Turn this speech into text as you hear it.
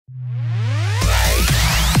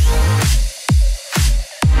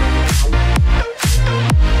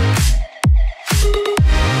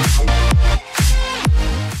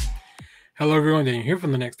Hello everyone, Daniel here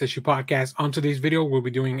from the Next Issue Podcast. On today's video, we'll be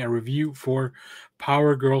doing a review for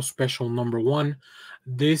Power Girl Special Number 1.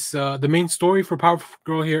 The main story for Power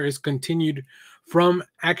Girl here is continued from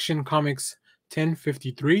Action Comics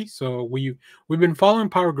 1053. So we've been following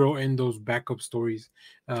Power Girl in those backup stories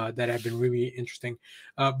that have been really interesting.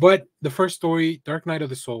 But the first story, Dark Night of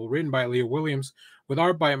the Soul, written by Leah Williams, with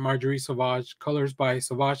art by Marguerite Sauvage, colors by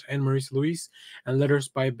Sauvage and Marissa Louise, and letters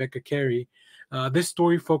by Becca Carey. This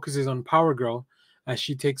story focuses on Power Girl as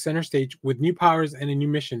she takes center stage with new powers and a new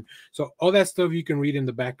mission. So all that stuff you can read in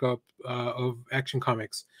the backup of Action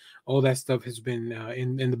Comics. All that stuff has been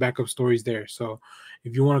in the backup stories there. So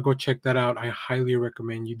if you want to go check that out, I highly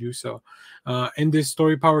recommend you do so. In this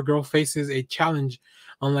story, Power Girl faces a challenge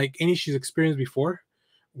unlike any she's experienced before,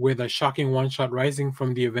 with a shocking one-shot rising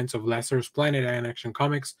from the events of Lazarus Planet and Action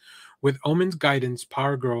Comics. With Omen's guidance,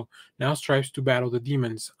 Power Girl now strives to battle the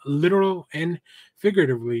demons, literal and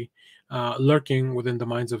figuratively, lurking within the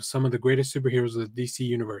minds of some of the greatest superheroes of the DC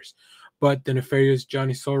universe. But the nefarious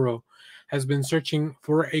Johnny Sorrow has been searching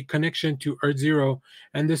for a connection to Earth Zero,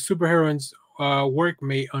 and this superheroine's work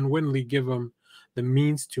may unwittingly give him the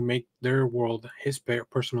means to make their world his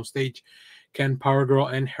personal stage. Can Power Girl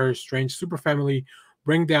and her strange superfamily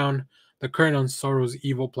bring down the current on Sorrow's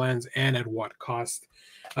evil plans, and at what cost?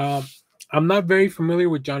 Um, I'm not very familiar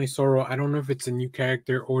with Johnny Sorrow. I don't know if it's a new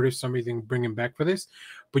character or if somebody's going to bring him back for this,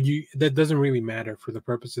 but that doesn't really matter for the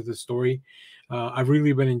purpose of the story. I've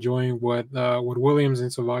really been enjoying what Williams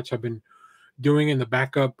and Sauvage have been doing in the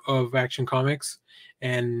backup of Action Comics,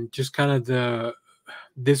 and just kind of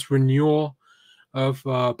this renewal of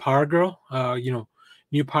Power Girl.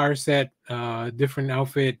 New power set, different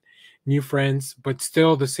outfit, new friends, but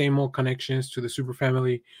still the same old connections to the super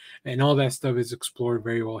family, and all that stuff is explored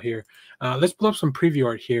very well here. Let's pull up some preview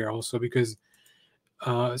art here also, because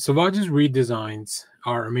Sauvage's redesigns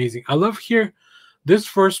are amazing. I love here this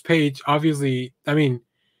first page. Obviously, I mean,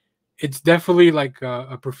 it's definitely like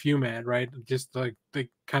a perfume ad, right? Just like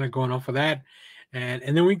kind of going off of that, and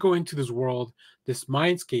then we go into this world, this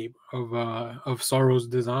mindscape of Sorrow's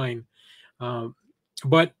design. Um,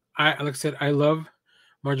 but like I said, I love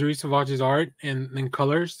Marguerite Sauvage's art and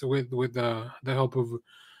colors with the help of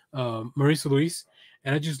Marissa Louise,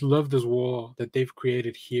 and I just love this wall that they've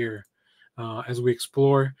created here. As we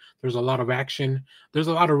explore, there's a lot of action. There's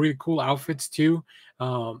a lot of really cool outfits too.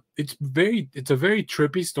 It's a very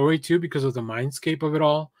trippy story too, because of the mindscape of it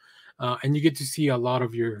all, and you get to see a lot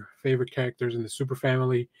of your favorite characters in the super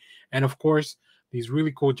family, and of course these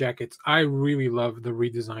really cool jackets. I really love the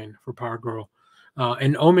redesign for Power Girl.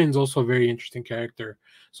 And Omen's also a very interesting character,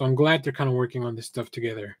 so I'm glad they're kind of working on this stuff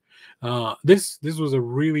together. This was a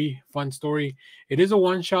really fun story. It is a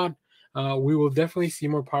one shot. We will definitely see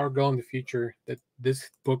more Power Girl in the future. That this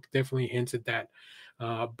book definitely hints at that.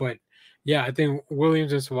 But yeah, I think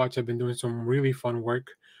Williams and Sauvage have been doing some really fun work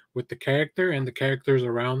with the character and the characters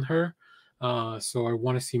around her. So I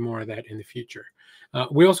want to see more of that in the future.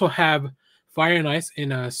 We also have Fire and Ice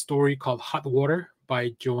in a story called Hot Water by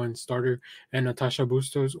Joanne Starter and Natacha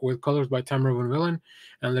Bustos, with colors by Tamra Bonvillain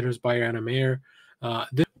and letters by Ariana Maher.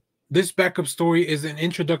 This backup story is an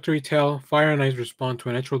introductory tale. Fire and Ice respond to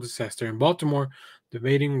a natural disaster in Baltimore,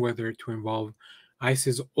 debating whether to involve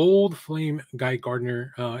Ice's old flame, Guy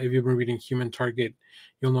Gardner. If you've been reading Human Target,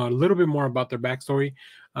 you'll know a little bit more about their backstory,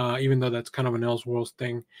 even though that's kind of an Elseworlds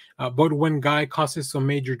thing. But when Guy causes some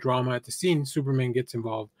major drama at the scene, Superman gets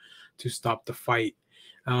involved to stop the fight.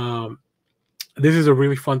 This is a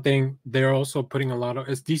really fun thing. They're also putting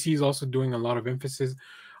as DC is also doing a lot of emphasis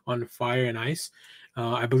on Fire and Ice.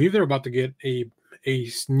 I believe they're about to get a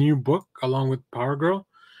new book along with Power Girl.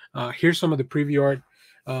 Here's some of the preview art.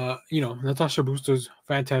 Natacha Bustos,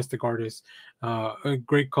 fantastic artist.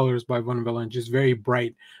 Great colors by Bonvillain, just very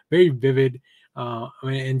bright, very vivid.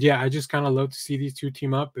 And yeah, I just kind of love to see these two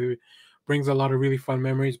team up. It brings a lot of really fun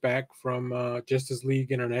memories back from Justice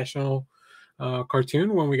League International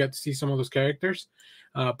cartoon, when we got to see some of those characters.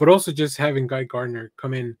 But also just having Guy Gardner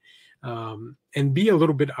come in and be a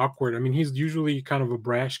little bit awkward. I mean, he's usually kind of a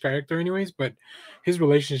brash character anyways, but his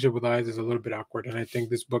relationship with Eyes is a little bit awkward, and I think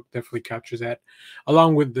this book definitely captures that,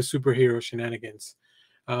 along with the superhero shenanigans.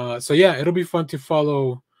 So yeah, it'll be fun to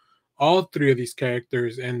follow all three of these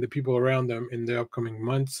characters and the people around them in the upcoming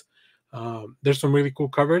months. There's some really cool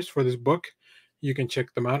covers for this book. You can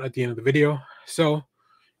check them out at the end of the video. So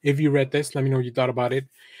if you read this, let me know what you thought about it.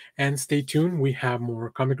 And stay tuned. We have more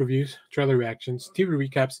comic reviews, trailer reactions, TV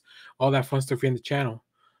recaps, all that fun stuff here in the channel.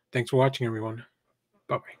 Thanks for watching, everyone.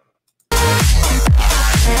 Bye-bye.